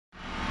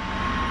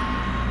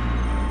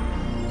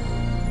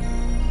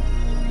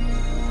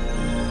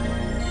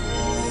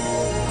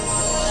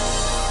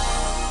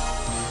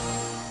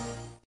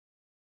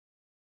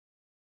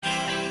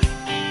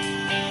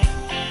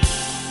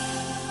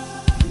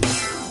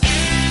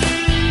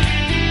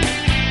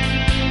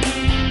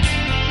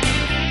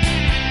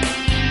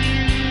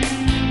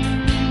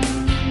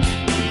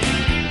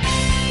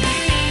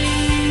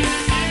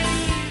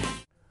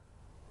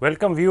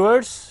Welcome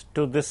viewers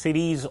to this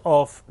series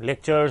of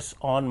lectures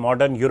on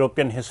modern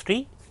European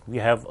history. We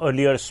have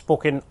earlier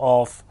spoken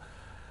of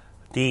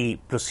the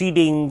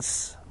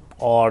proceedings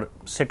or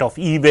set of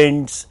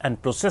events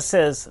and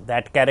processes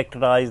that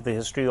characterize the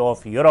history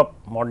of Europe,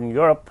 modern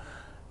Europe,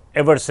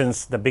 ever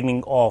since the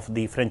beginning of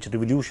the French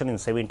Revolution in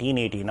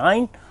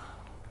 1789.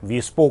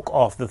 We spoke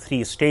of the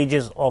three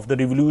stages of the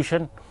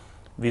revolution.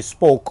 We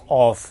spoke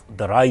of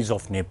the rise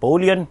of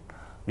Napoleon.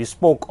 We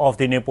spoke of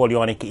the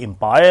Napoleonic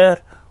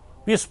Empire.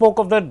 We spoke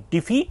of the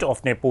defeat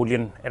of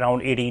Napoleon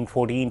around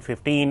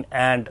 1814-15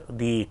 and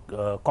the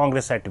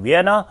Congress at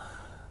Vienna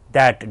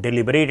that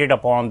deliberated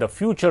upon the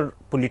future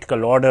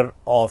political order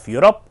of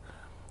Europe,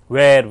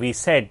 where we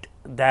said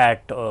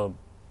that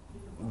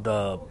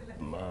the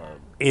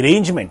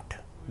arrangement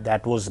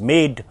that was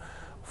made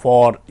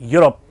for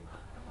Europe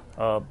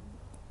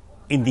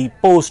in the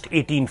post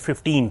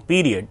 1815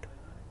 period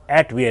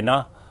at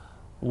Vienna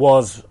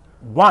was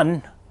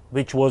one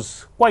which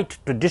was quite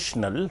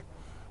traditional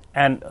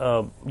and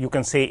you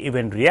can say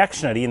even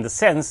reactionary, in the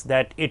sense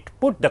that it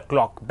put the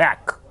clock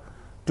back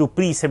to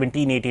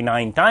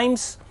pre-1789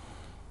 times,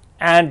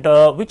 and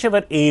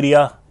whichever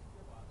area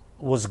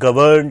was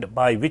governed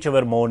by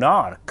whichever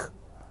monarch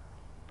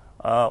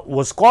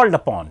was called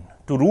upon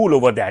to rule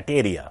over that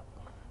area.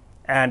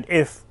 And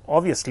if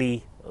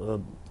obviously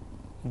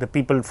the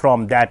people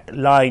from that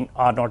line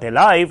are not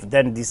alive,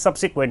 then the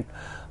subsequent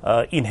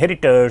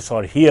inheritors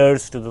or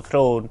heirs to the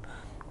throne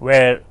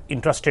were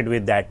entrusted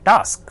with that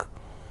task.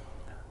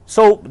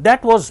 So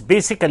that was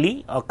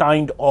basically a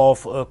kind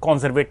of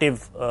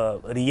conservative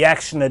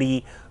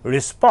reactionary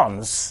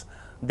response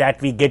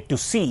that we get to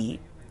see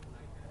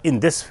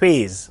in this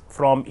phase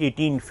from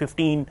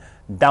 1815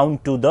 down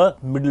to the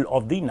middle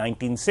of the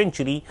 19th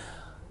century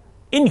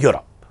in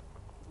Europe.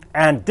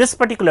 And this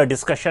particular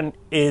discussion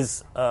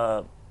is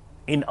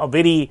in a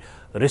very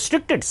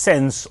restricted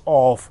sense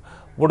of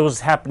what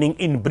was happening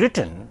in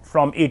Britain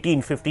from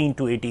 1815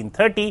 to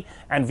 1830,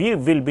 and we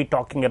will be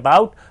talking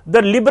about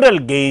the liberal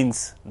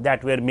gains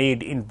that were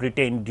made in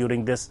Britain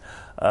during this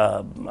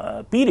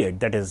period,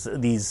 that is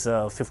these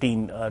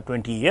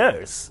 15-20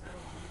 years.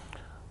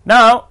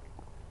 Now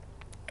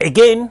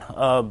again,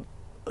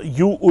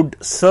 you would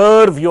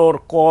serve your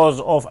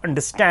cause of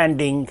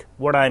understanding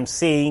what I am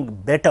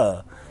saying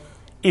better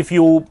if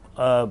you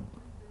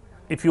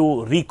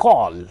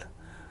recall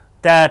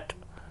that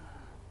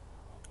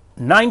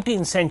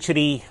 19th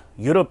century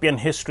European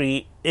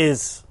history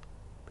is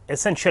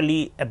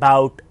essentially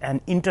about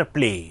an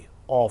interplay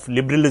of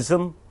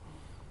liberalism,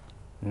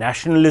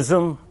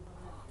 nationalism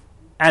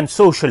and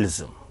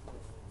socialism.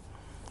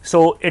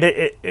 So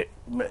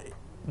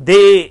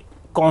they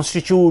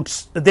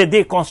constitute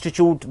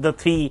the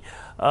three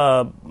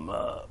I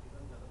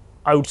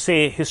would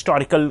say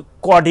historical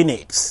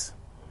coordinates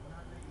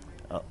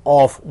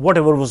of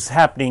whatever was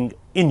happening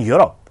in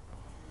Europe.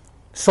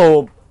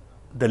 So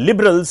the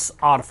liberals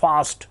are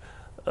fast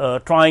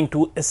trying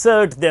to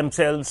assert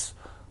themselves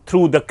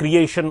through the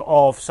creation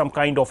of some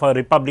kind of a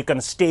republican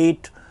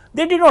state.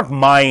 They did not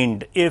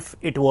mind if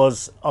it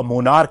was a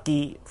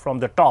monarchy from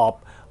the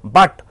top,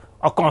 but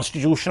a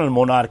constitutional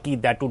monarchy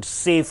that would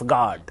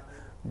safeguard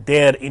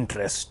their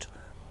interest.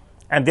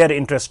 And their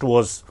interest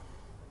was,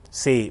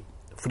 say,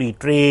 free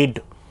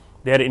trade,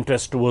 their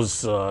interest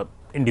was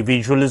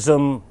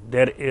individualism,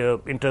 their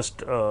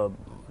interest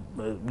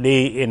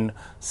lay in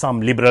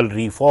some liberal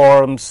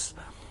reforms,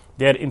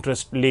 their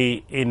interest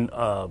lay in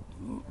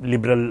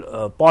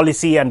liberal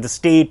policy and the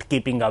state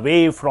keeping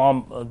away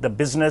from the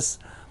business,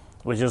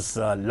 which is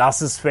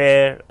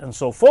laissez-faire and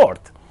so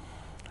forth.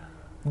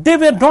 They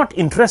were not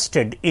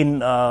interested in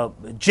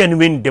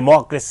genuine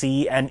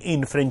democracy and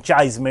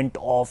enfranchisement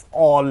of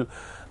all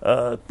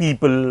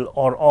people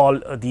or all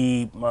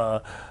the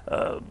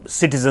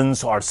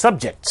citizens or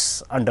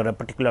subjects under a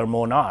particular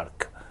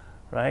monarch,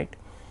 right?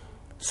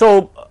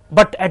 So,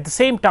 but at the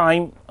same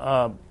time,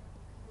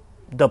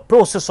 the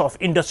process of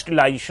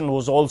industrialization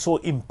was also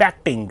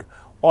impacting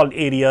all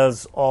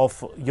areas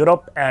of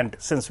Europe, and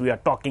since we are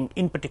talking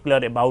in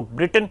particular about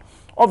Britain,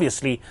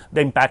 obviously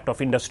the impact of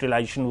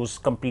industrialization was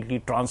completely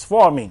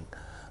transforming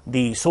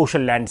the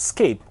social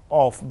landscape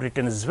of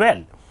Britain as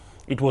well.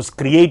 It was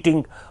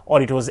creating,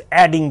 or it was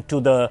adding to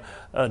the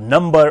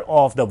number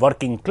of the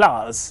working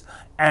class,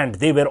 and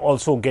they were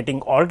also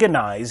getting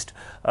organized,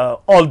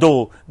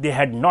 although they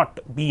had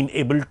not been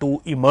able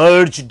to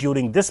emerge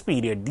during this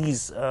period,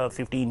 these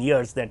 15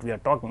 years that we are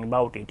talking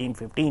about,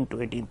 1815 to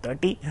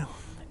 1830,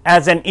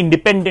 as an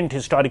independent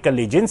historical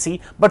agency,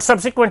 but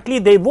subsequently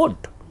they would.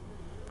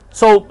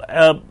 So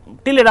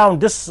till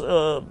around this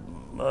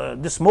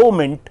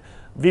moment,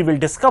 we will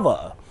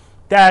discover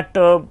that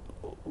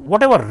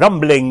whatever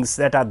rumblings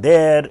that are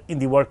there in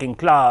the working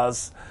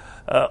class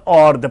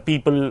or the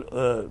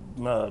people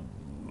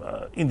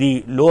in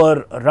the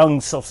lower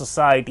rungs of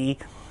society,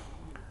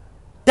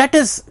 that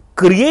is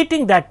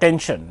creating that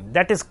tension,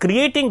 that is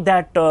creating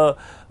that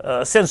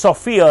sense of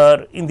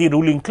fear in the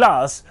ruling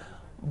class,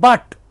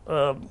 but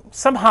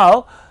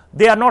somehow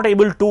they are not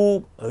able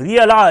to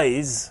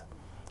realize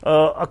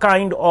a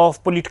kind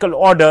of political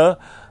order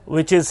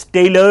which is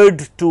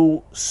tailored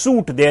to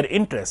suit their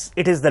interests.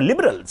 It is the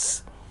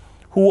liberals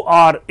who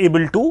are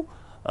able to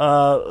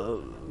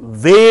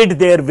wade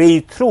their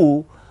way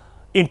through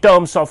in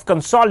terms of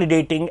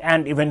consolidating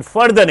and even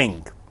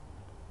furthering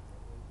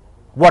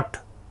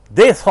what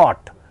they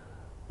thought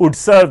would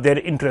serve their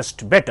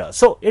interest better.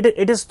 So,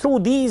 it is through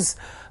these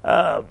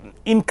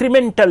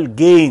incremental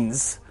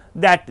gains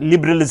that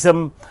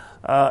liberalism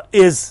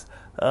is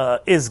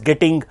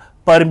getting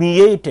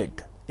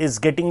permeated, is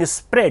getting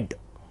spread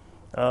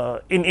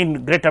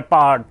in greater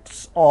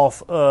parts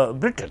of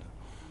Britain.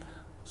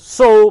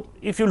 So,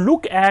 if you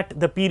look at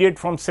the period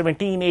from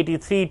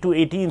 1783 to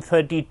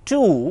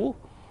 1832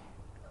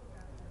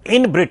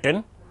 in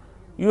Britain,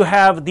 you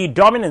have the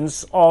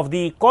dominance of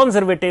the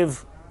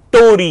conservative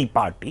Tory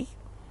party.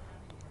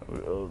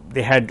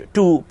 They had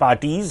two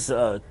parties,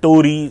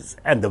 Tories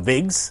and the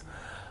Whigs.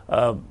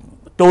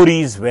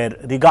 Tories were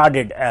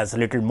regarded as a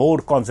little more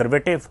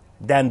conservative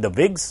than the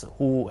Whigs,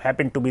 who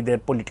happened to be their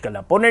political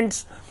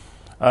opponents.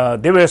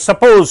 They were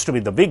supposed to be,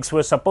 the Whigs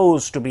were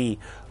supposed to be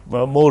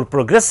more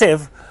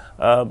progressive,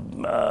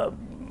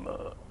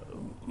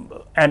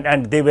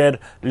 and they were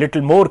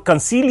little more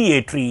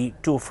conciliatory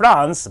to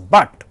France,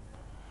 but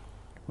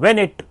when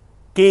it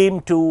came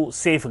to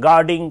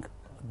safeguarding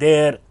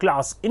their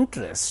class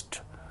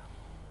interest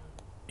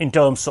in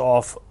terms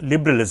of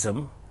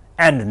liberalism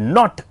and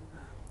not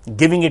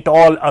giving it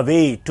all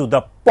away to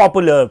the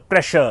popular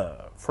pressure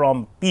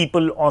from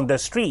people on the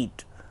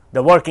street,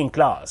 the working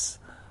class,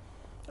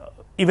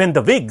 even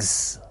the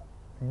Whigs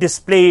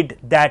displayed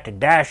that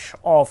dash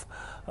of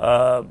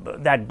I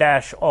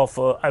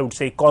would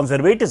say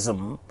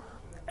conservatism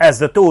as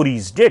the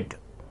Tories did.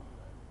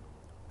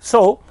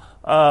 So,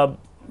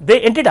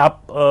 they ended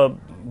up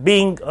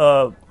being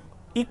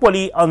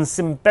equally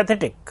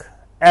unsympathetic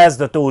as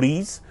the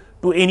Tories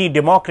to any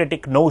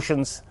democratic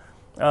notions,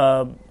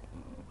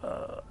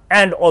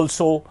 and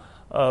also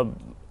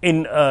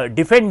in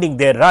defending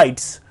their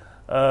rights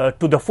to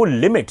the full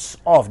limits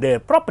of their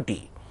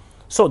property.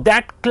 So,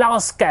 that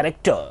class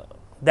character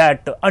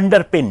that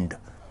underpinned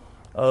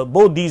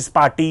both these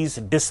parties,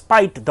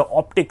 despite the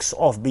optics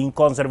of being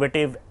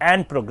conservative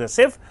and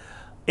progressive,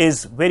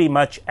 is very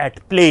much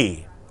at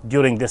play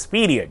during this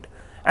period,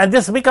 and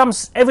this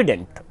becomes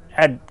evident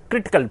at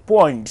critical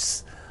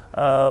points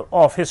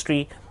of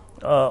history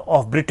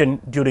of Britain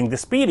during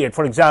this period.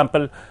 For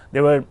example,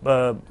 there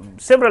were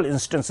several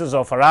instances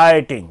of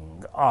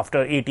rioting after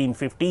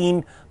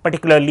 1815,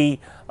 particularly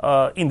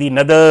in the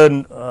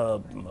northern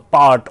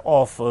part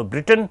of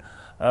Britain,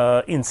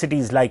 in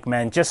cities like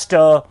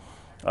Manchester.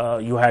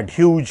 You had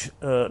huge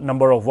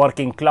number of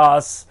working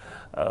class,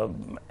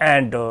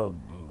 and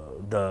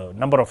the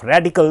number of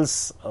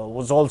radicals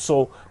was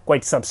also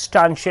quite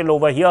substantial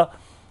over here,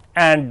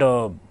 and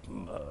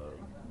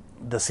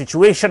the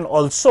situation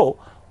also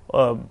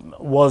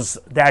was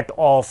that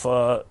of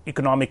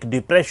economic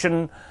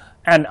depression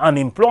and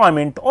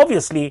unemployment.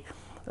 Obviously,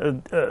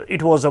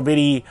 it was a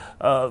very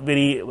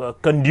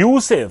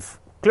conducive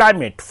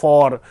climate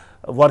for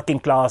working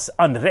class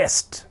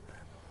unrest,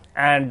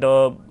 and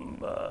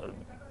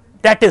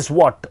that is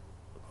what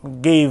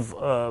gave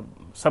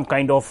some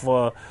kind of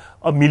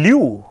a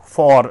milieu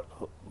for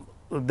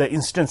the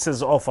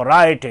instances of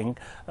rioting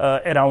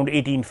around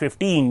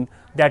 1815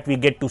 that we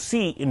get to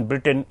see in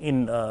Britain,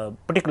 in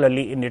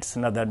particularly in its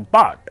northern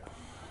part.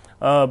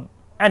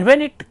 And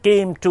when it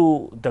came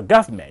to the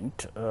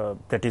government,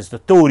 that is the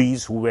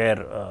Tories who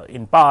were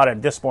in power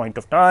at this point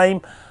of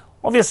time,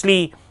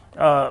 obviously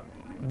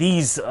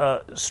these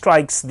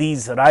strikes,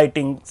 these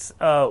riots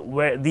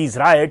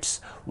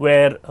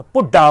were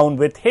put down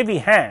with heavy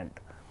hand,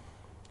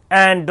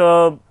 and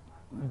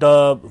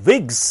the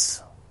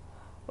Whigs,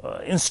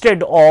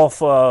 instead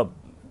of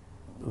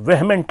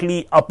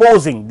vehemently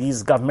opposing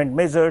these government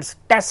measures,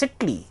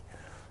 tacitly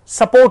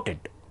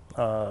supported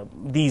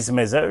these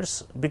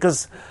measures,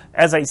 because,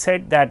 as I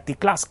said, that the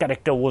class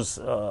character was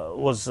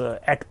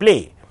at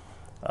play,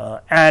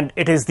 and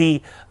it is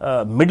the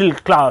middle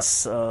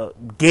class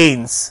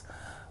gains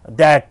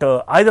that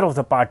either of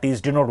the parties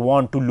did not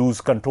want to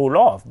lose control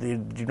of. They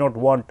did not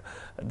want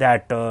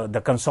that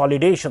the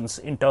consolidations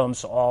in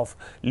terms of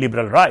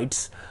liberal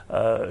rights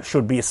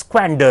should be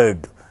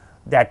squandered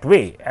that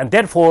way, and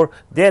therefore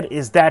there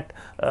is that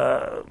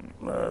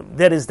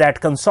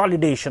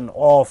consolidation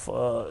of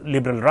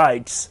liberal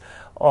rights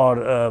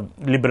or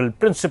liberal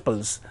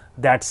principles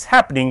that's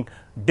happening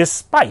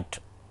despite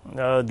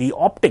the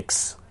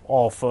optics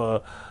of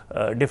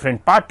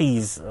different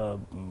parties,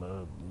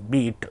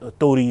 be it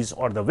Tories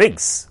or the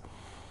Whigs.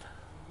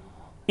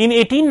 In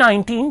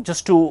 1819,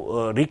 just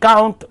to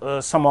recount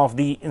some of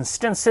the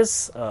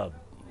instances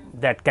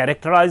that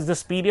characterized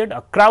this period,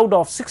 a crowd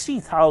of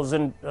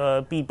 60,000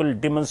 people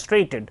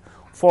demonstrated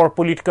for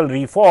political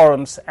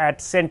reforms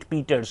at St.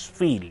 Peter's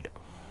Field,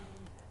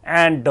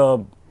 and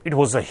it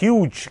was a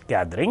huge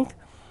gathering,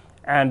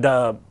 and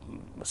the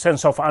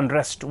sense of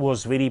unrest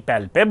was very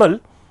palpable.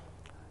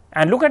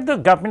 And look at the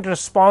government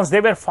response.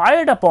 They were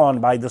fired upon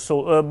by the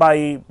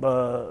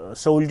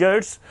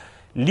soldiers,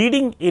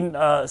 leading in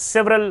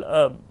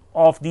several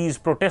of these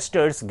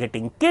protesters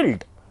getting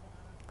killed.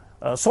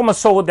 So much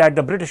so that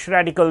the British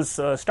radicals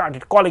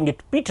started calling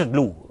it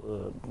Peterloo,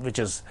 which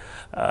is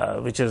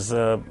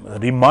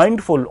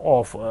remindful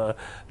of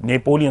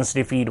Napoleon's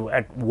defeat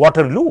at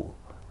Waterloo,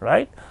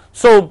 right?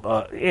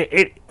 So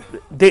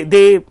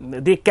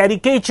they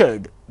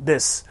caricatured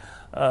this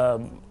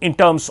in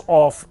terms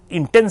of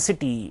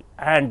intensity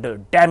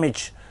and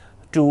damage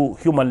to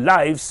human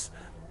lives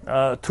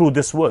through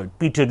this word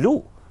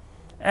Peterloo,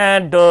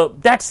 and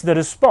that's the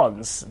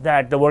response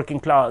that the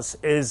working class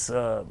is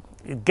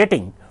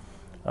getting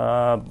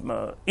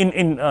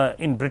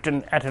in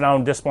Britain at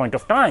around this point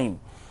of time.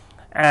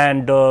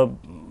 And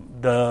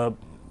the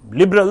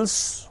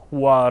liberals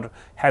who are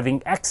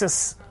having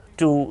access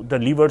to the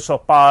levers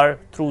of power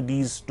through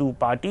these two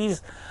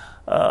parties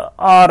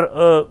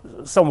are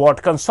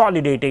somewhat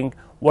consolidating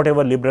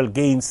whatever liberal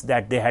gains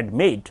that they had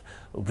made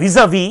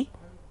vis-a-vis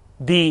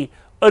the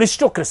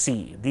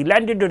aristocracy, the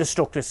landed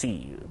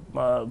aristocracy,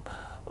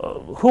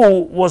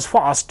 who was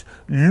fast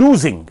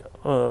losing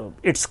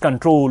its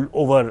control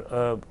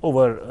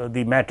over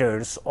the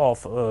matters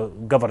of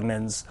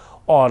governance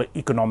or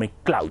economic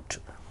clout.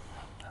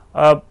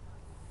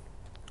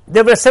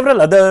 There were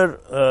several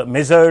other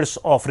measures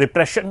of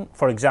repression,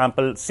 for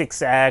example,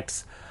 6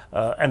 acts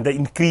and the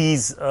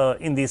increase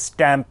in the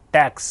stamp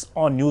tax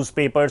on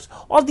newspapers.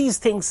 All these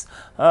things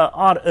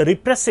are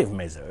repressive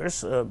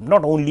measures,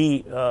 not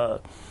only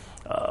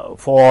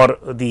for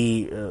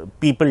the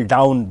people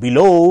down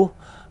below,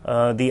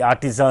 the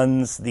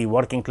artisans, the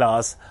working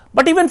class,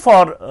 but even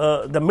for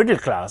the middle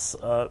class,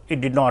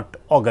 it did not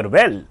augur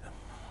well.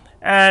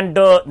 And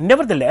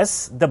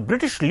nevertheless, the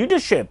British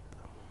leadership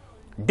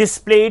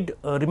displayed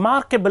a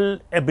remarkable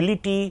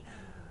ability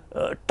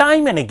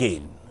time and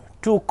again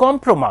to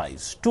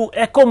compromise, to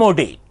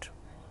accommodate,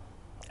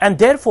 and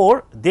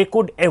therefore they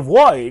could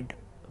avoid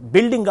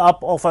building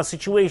up of a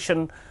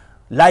situation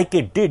like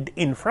it did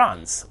in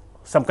France,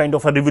 some kind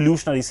of a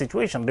revolutionary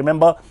situation.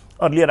 Remember,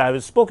 earlier I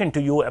have spoken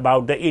to you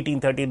about the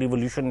 1830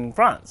 revolution in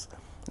France.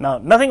 Now,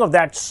 nothing of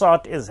that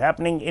sort is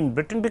happening in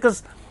Britain,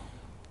 because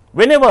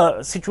whenever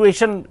a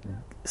situation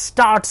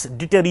starts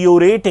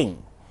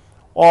deteriorating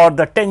or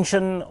the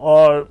tension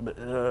or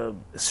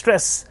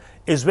stress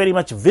is very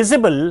much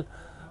visible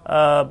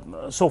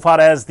so far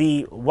as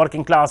the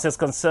working class is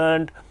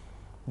concerned,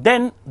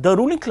 then the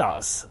ruling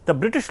class, the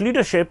British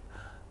leadership,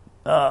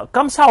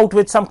 comes out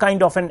with some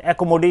kind of an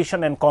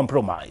accommodation and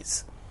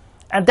compromise,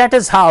 and that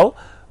is how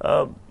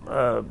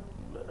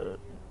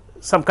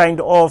some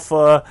kind of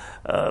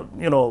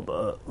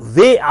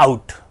way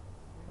out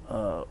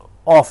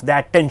of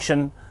that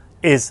tension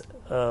is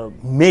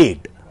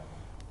made,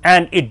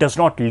 and it does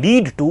not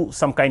lead to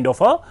some kind of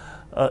a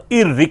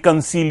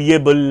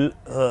irreconcilable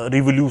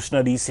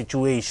revolutionary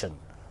situation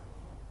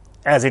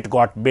as it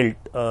got built,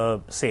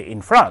 say,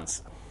 in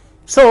France.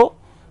 So,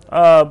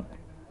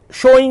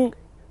 showing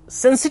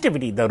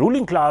sensitivity, the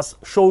ruling class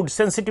showed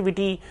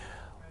sensitivity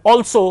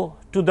also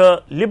to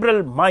the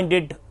liberal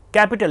minded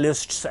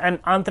capitalists and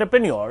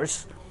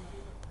entrepreneurs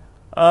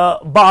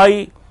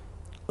by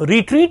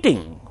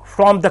retreating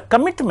from the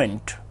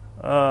commitment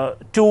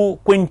to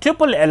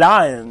quintuple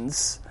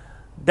alliance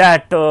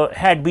that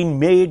had been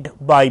made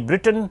by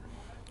Britain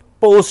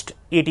post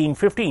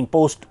 1815,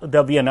 post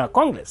the Vienna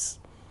Congress.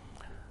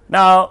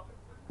 Now,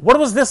 what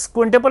was this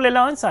quintuple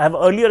alliance? I have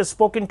earlier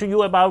spoken to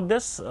you about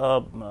this,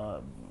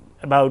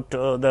 about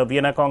the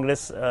Vienna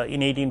Congress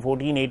in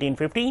 1814,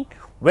 1815,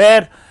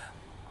 where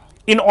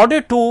in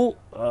order to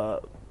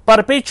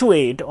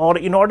perpetuate, or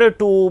in order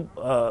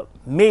to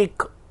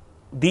make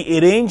the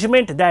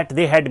arrangement that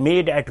they had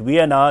made at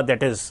Vienna,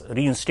 that is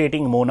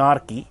reinstating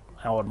monarchy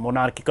or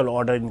monarchical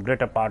order in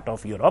greater part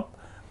of Europe,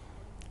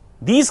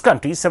 these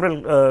countries,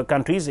 several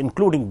countries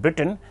including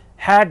Britain,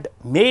 had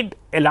made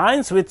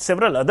alliance with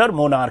several other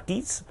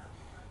monarchies,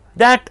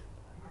 that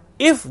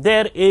if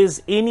there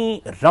is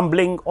any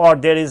rumbling or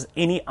there is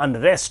any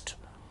unrest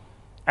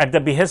at the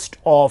behest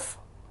of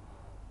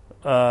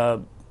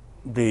the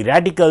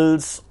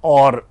radicals,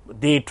 or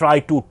they try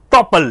to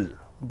topple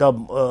the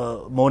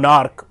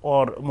monarch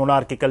or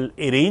monarchical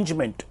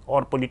arrangement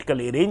or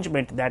political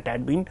arrangement that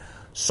had been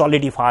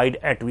solidified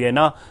at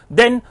Vienna,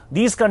 then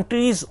these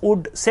countries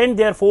would send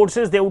their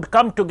forces, they would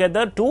come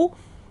together to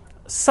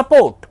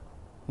support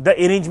the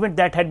arrangement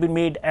that had been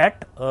made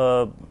at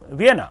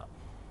Vienna.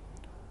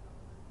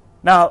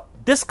 Now,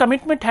 this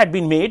commitment had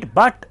been made,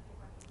 but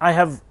I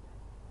have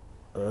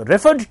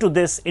referred to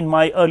this in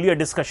my earlier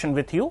discussion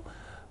with you,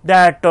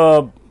 that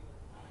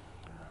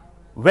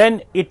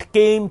when it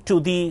came to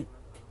the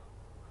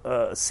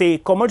say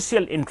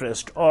commercial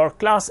interest or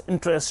class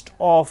interest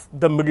of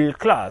the middle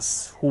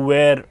class, who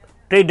were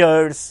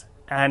traders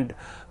and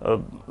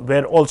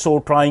were also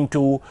trying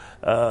to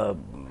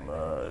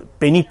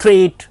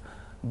penetrate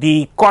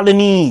the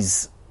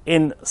colonies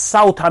in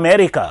South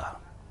America,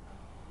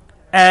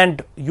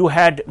 and you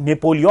had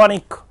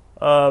Napoleonic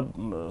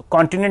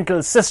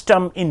continental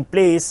system in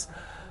place.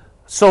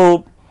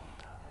 So,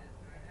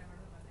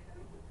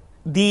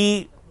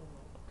 the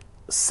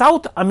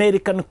South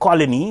American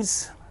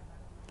colonies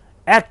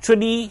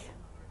actually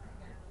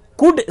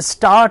could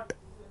start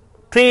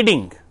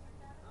trading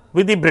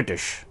with the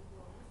British,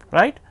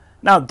 right.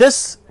 Now,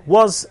 this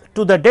was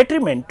to the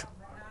detriment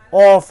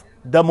of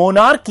the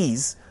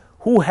monarchies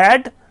who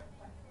had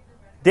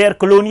their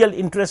colonial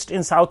interest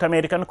in South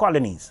American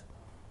colonies.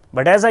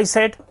 But as I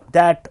said,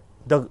 that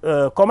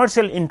the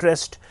commercial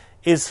interest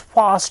is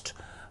fast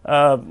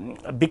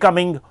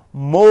becoming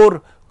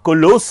more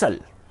colossal,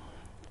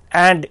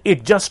 and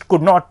it just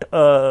could not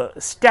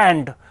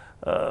stand,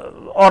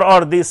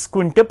 or this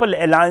quintuple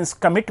alliance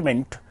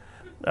commitment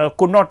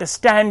could not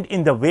stand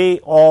in the way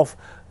of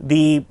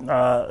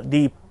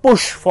the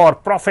push for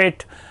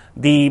profit,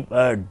 the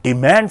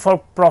demand for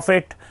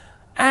profit,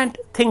 and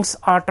things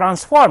are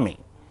transforming.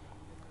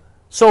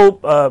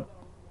 So,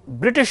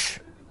 British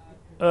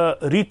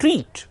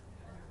retreat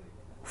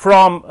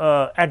from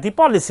at the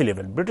policy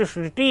level, British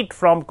retreat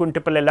from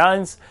quintuple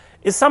alliance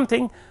is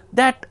something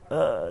that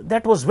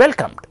that was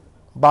welcomed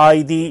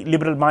by the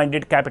liberal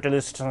minded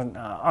capitalists and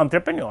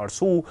entrepreneurs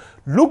who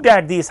looked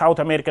at the South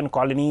American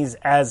colonies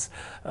as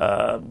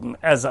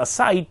a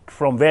site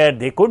from where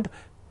they could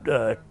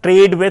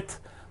trade with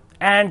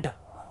and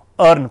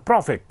earn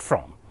profit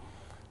from.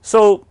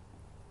 So,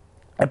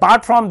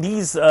 apart from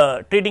these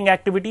trading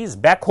activities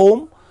back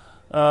home,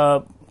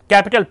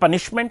 capital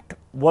punishment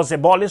was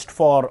abolished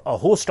for a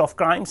host of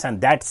crimes, and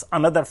that's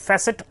another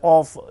facet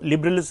of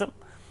liberalism,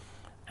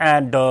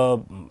 and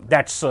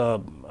that's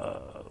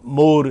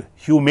more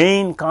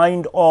humane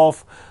kind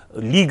of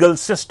legal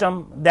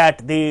system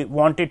that they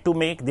wanted to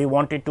make. They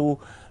wanted to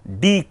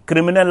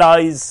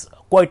decriminalize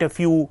quite a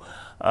few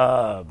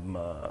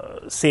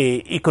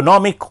say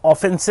economic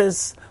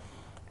offenses,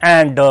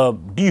 and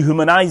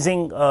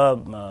dehumanizing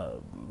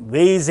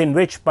ways in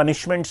which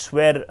punishments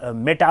were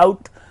met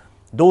out.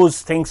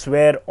 Those things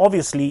were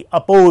obviously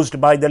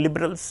opposed by the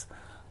liberals,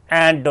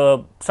 and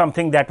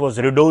something that was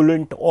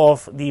redolent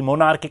of the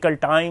monarchical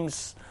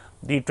times,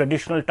 the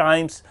traditional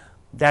times,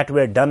 that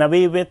were done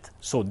away with.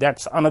 So,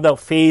 that's another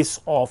phase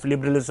of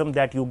liberalism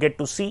that you get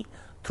to see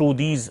through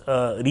these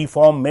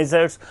reform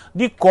measures.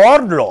 The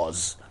corn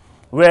laws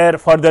were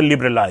further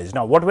liberalized.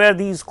 Now, what were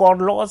these corn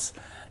laws?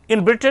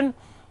 In Britain,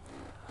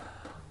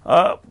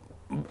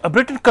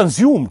 Britain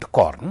consumed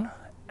corn,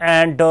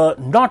 and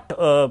not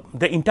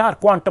the entire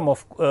quantum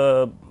of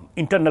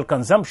internal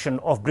consumption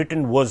of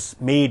Britain was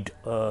made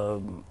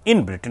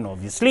in Britain,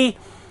 obviously,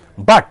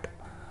 but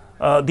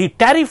the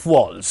tariff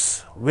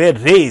walls were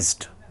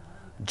raised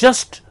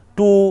just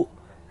to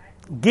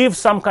give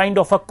some kind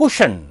of a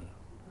cushion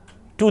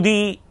to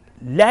the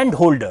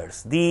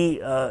landholders, the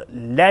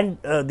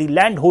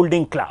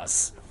landholding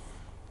class,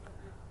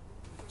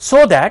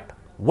 so that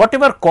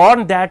whatever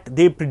corn that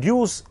they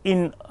produce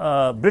in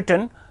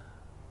Britain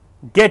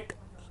get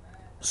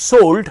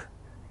sold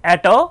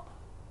at a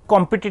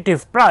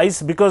competitive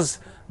price, because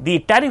the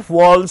tariff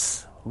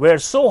walls were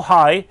so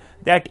high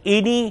that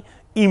any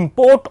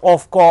import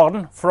of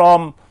corn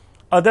from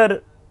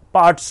other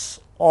parts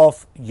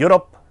of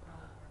Europe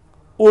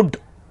would,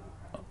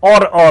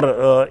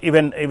 or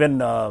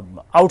even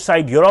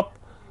outside Europe,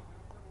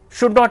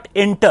 should not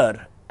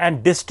enter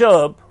and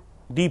disturb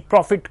the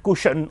profit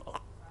cushion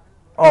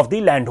of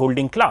the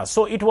landholding class.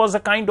 So, it was a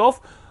kind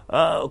of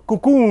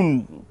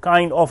cocoon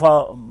kind of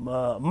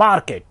a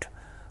market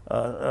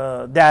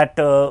that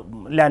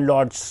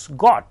landlords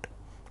got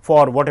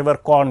for whatever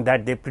corn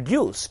that they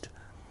produced.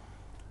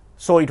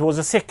 So, it was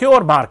a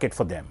secure market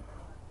for them,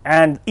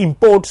 and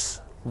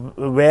imports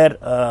were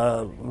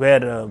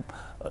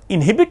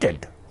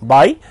inhibited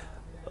by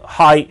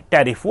high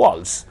tariff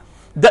walls.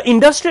 The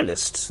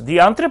industrialists, the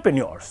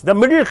entrepreneurs, the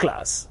middle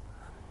class,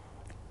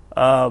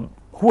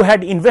 who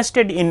had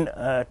invested in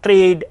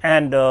trade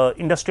and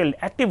industrial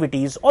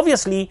activities,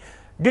 obviously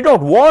did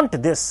not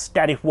want this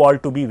tariff wall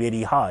to be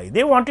very high.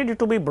 They wanted it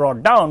to be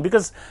brought down,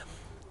 because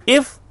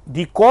if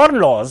the corn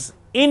laws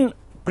in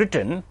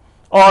Britain,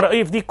 or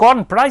if the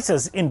corn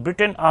prices in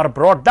Britain are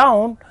brought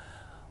down,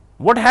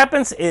 what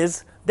happens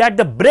is that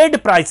the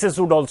bread prices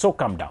would also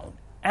come down,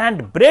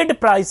 and bread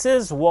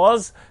prices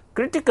was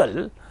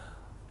critical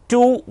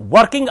to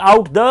working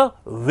out the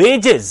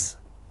wages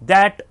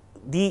that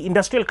the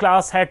industrial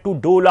class had to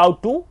dole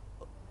out to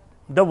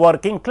the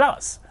working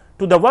class,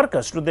 to the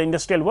workers, to the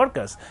industrial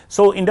workers.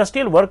 So,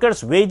 industrial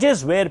workers'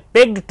 wages were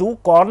pegged to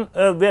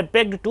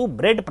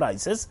bread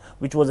prices,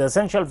 which was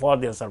essential for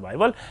their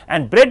survival,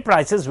 and bread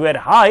prices were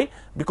high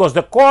because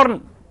the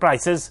corn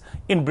prices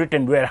in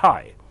Britain were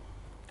high,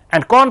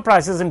 and corn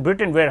prices in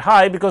Britain were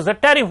high because the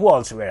tariff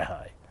walls were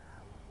high.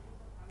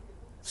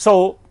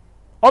 So,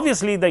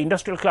 obviously, the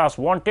industrial class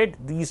wanted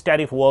these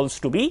tariff walls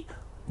to be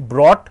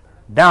brought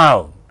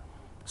down,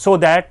 so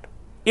that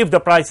if the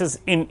prices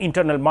in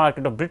internal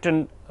market of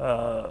Britain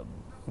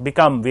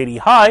become very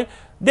high,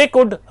 they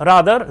could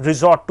rather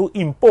resort to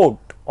import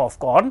of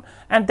corn,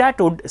 and that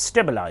would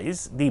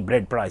stabilize the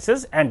bread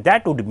prices, and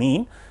that would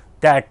mean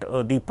that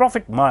the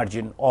profit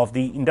margin of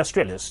the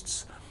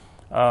industrialists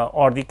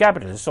or the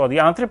capitalists or the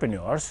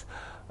entrepreneurs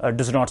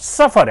does not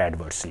suffer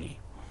adversely.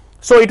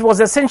 So, it was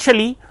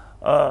essentially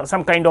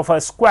some kind of a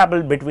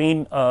squabble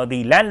between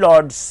the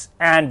landlords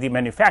and the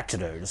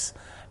manufacturers.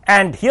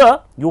 And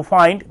here you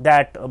find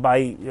that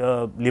by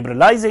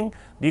liberalizing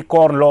the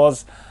corn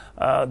laws,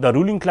 the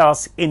ruling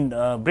class in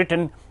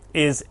Britain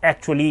is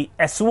actually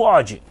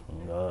assuaging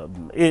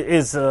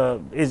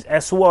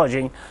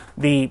assuaging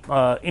the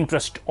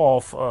interest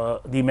of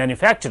the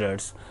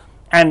manufacturers,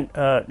 and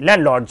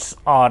landlords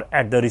are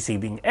at the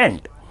receiving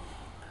end.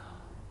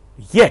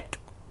 Yet,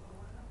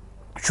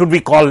 should we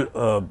call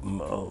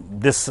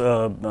this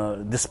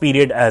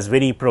period as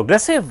very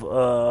progressive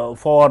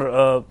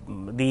for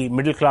the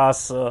middle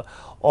class,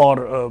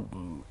 or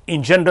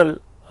in general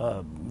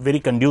very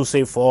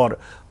conducive for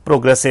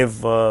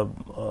progressive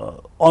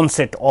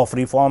onset of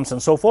reforms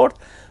and so forth?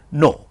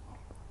 No.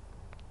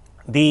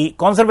 The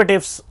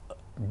conservatives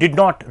did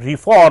not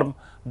reform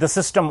the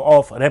system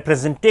of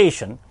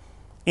representation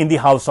in the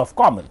House of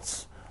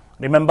Commons.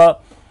 Remember,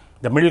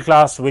 the middle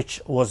class,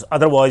 which was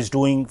otherwise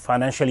doing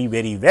financially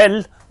very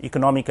well,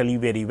 economically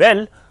very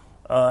well,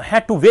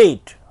 had to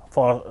wait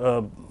for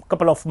a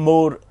couple of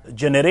more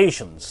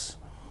generations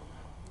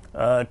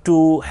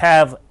to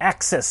have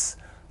access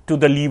to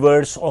the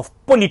levers of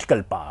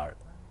political power.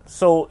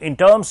 So, in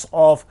terms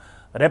of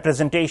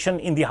representation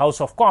in the House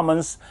of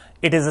Commons,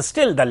 it is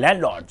still the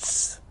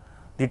landlords,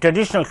 the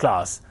traditional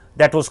class,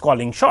 that was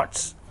calling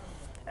shots,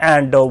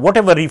 and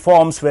whatever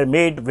reforms were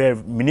made were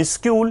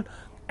minuscule,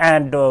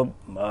 and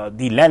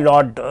the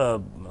landlord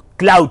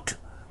clout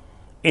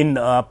in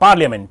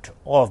Parliament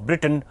of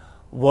Britain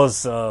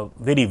was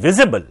very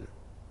visible,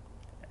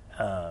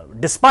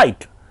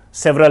 despite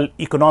several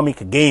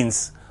economic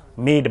gains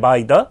made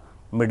by the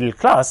middle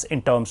class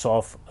in terms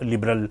of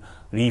liberal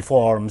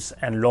reforms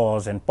and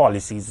laws and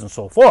policies and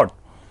so forth.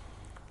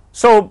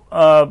 So,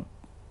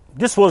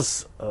 this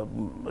was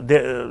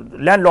the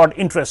landlord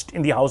interest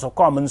in the House of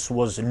Commons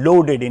was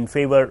loaded in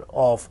favor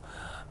of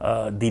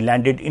the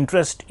landed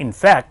interest. In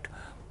fact,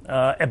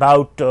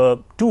 about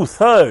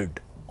 2/3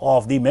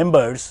 of the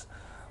members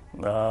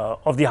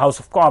of the House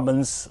of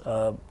Commons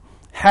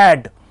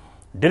had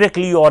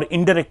directly or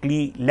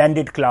indirectly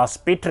landed class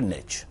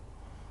patronage.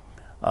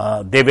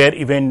 They were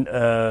even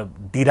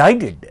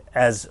derided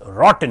as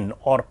rotten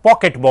or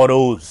pocket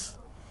borrows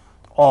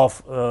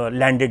of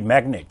landed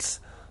magnates.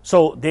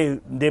 So,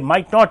 they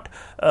might not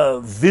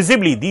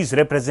visibly, these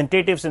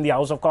representatives in the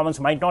House of Commons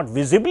might not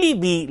visibly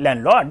be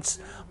landlords,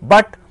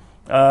 but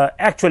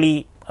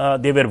actually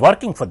they were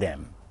working for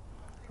them,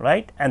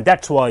 right? And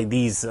that is why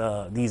these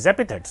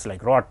epithets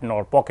like rotten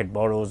or pocket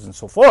borrows and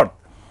so forth.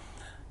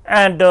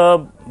 And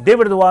they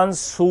were the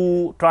ones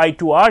who tried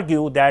to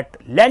argue that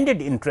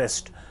landed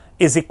interest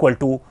is equal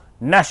to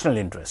national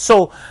interest.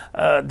 So,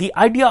 the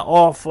idea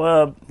of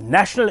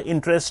national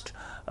interest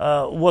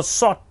was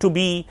sought to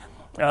be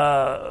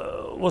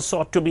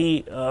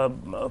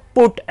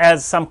put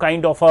as some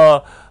kind of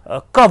a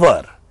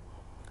cover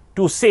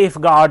to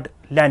safeguard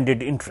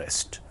landed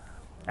interest,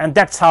 and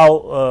that's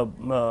how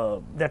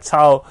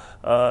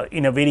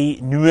in a very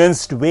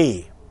nuanced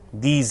way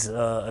these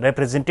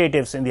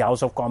representatives in the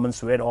House of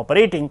Commons were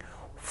operating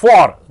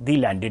for the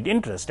landed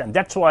interest. And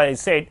that's why I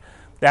said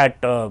that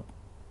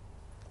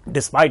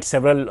despite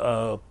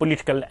several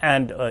political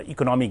and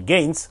economic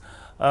gains,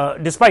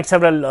 despite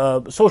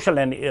several social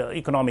and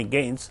economic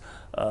gains,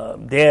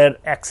 their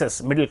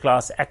access, middle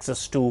class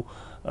access to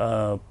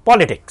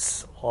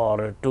politics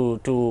or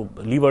to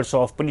levers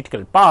of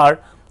political power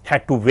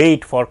had to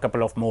wait for a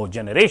couple of more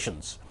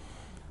generations.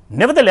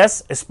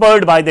 Nevertheless,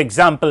 spurred by the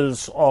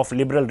examples of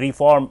liberal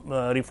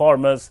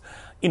reformers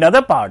in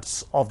other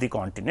parts of the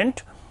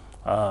continent,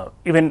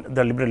 even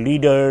the liberal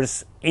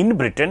leaders in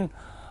Britain,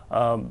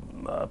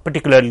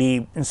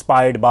 particularly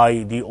inspired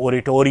by the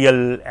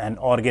oratorial and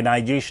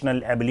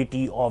organizational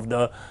ability of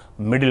the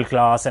middle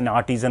class and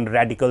artisan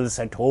radicals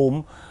at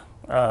home,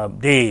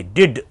 they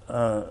did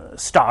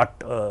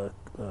start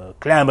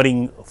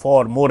clamoring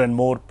for more and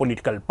more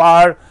political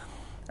power,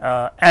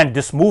 and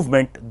this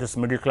movement, this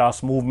middle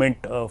class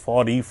movement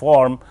for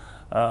reform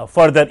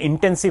further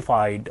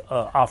intensified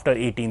after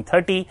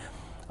 1830.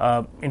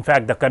 In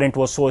fact, the current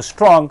was so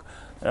strong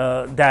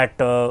that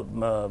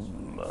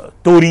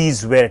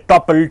Tories were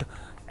toppled,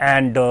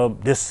 and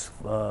this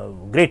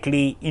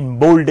greatly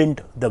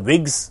emboldened the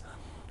Whigs,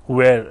 who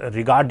were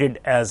regarded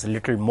as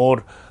little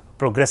more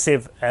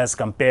progressive as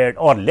compared,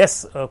 or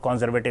less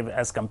conservative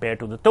as compared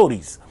to the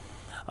Tories.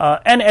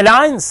 An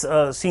alliance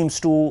seems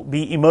to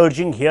be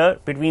emerging here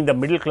between the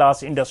middle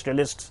class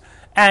industrialists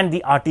and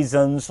the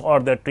artisans or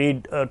the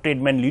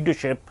tradesmen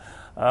leadership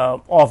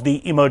of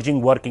the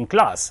emerging working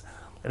class.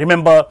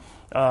 Remember,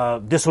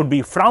 this would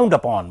be frowned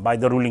upon by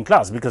the ruling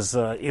class, because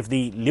if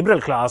the liberal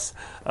class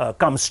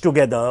comes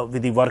together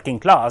with the working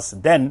class,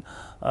 then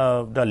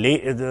the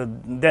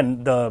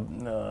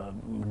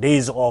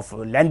days of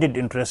landed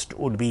interest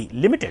would be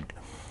limited.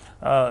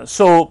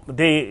 So,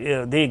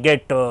 they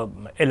get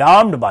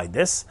alarmed by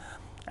this,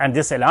 and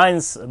this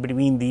alliance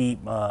between the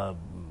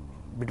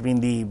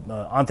between the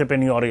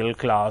entrepreneurial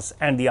class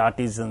and the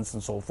artisans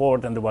and so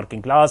forth, and the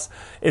working class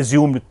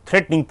assumed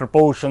threatening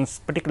proportions,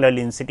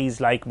 particularly in cities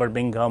like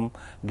Birmingham,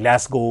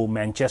 Glasgow,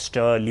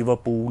 Manchester,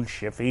 Liverpool,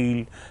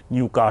 Sheffield,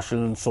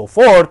 Newcastle and so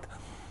forth.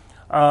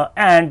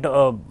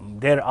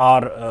 There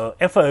are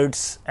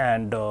efforts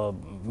and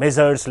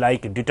measures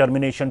like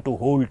determination to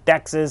hold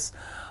taxes.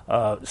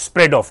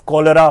 Spread of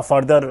cholera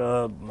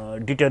further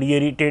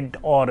deteriorated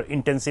or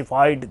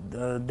intensified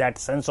that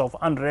sense of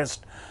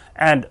unrest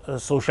and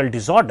social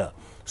disorder.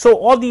 So,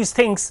 all these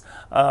things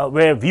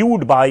were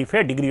viewed by a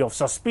fair degree of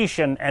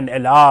suspicion and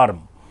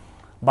alarm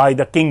by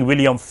the King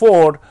William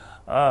IV,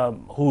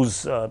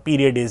 whose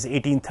period is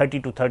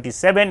 1830 to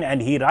 37,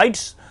 and he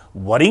writes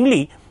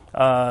worryingly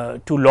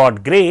to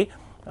Lord Grey,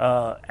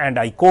 and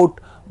I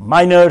quote,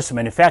 "Miners,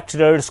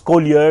 manufacturers,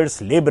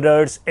 colliers,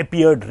 labourers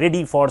appeared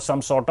ready for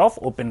some sort of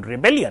open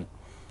rebellion,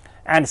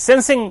 and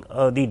sensing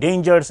the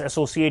dangers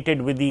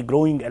associated with the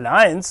growing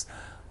alliance,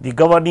 the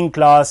governing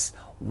class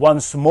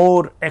once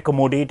more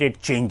accommodated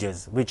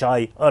changes," which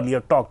I earlier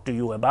talked to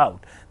you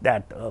about,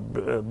 that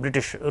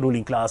British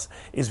ruling class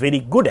is very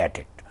good at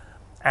it.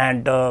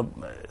 And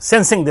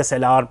sensing this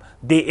alarm,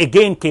 they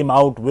again came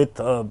out with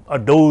a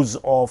dose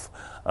of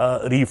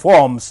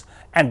reforms,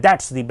 and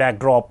that is the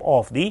backdrop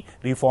of the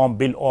Reform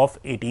Bill of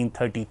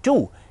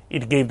 1832.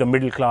 It gave the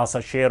middle class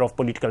a share of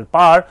political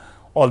power,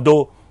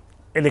 although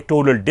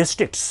electoral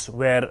districts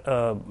were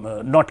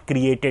not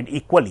created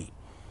equally.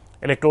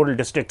 Electoral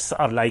districts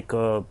are like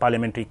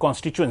parliamentary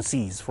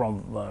constituencies from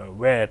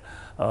where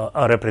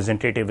a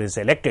representative is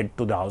elected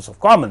to the House of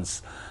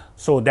Commons.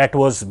 So, that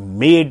was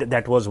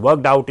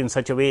worked out in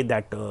such a way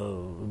that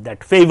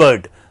that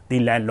favored the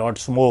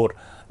landlords more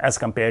as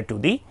compared to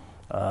the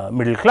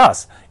middle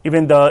class.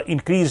 Even the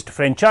increased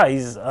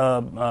franchise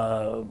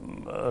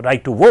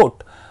right to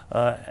vote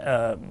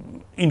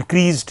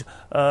increased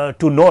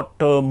to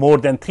not more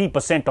than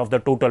 3% of the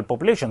total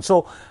population.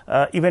 So,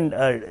 even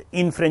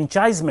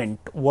enfranchisement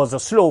was a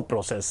slow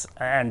process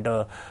and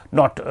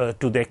not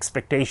to the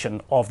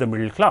expectation of the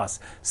middle class.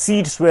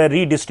 Seats were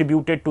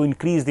redistributed to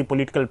increase the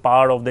political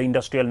power of the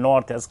industrial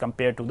north as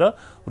compared to the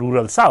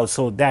rural south.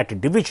 So,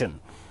 that division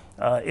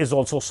is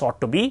also sought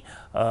to be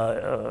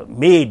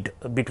made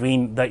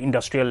between the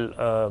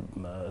industrial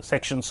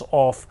sections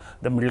of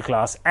the middle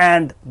class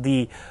and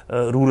the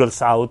rural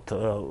south,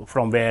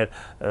 from where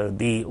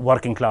the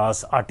working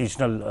class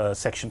artisanal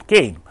section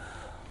came.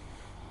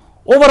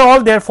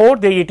 Overall, therefore,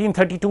 the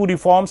 1832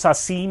 reforms are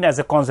seen as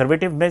a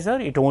conservative measure.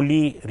 It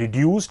only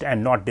reduced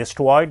and not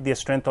destroyed the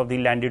strength of the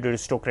landed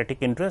aristocratic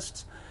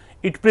interests.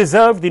 It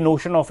preserved the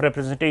notion of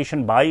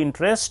representation by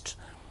interest.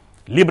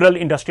 Liberal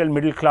industrial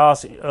middle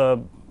class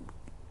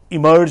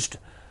emerged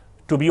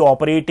to be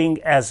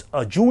operating as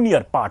a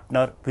junior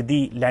partner with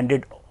the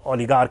landed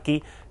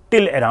oligarchy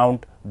till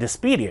around this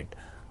period,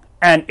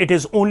 and it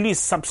is only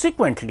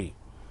subsequently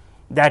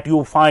that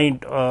you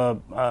find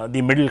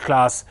the middle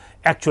class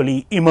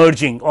actually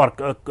emerging or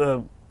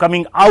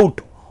coming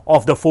out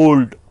of the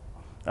fold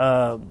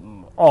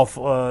of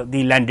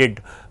the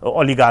landed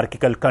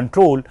oligarchical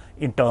control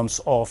in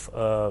terms of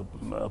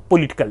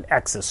political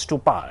access to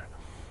power.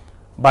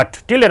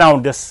 But till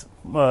around this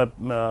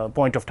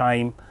point of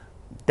time,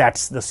 that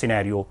is the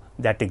scenario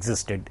that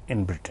existed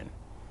in Britain.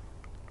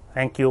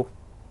 Thank you.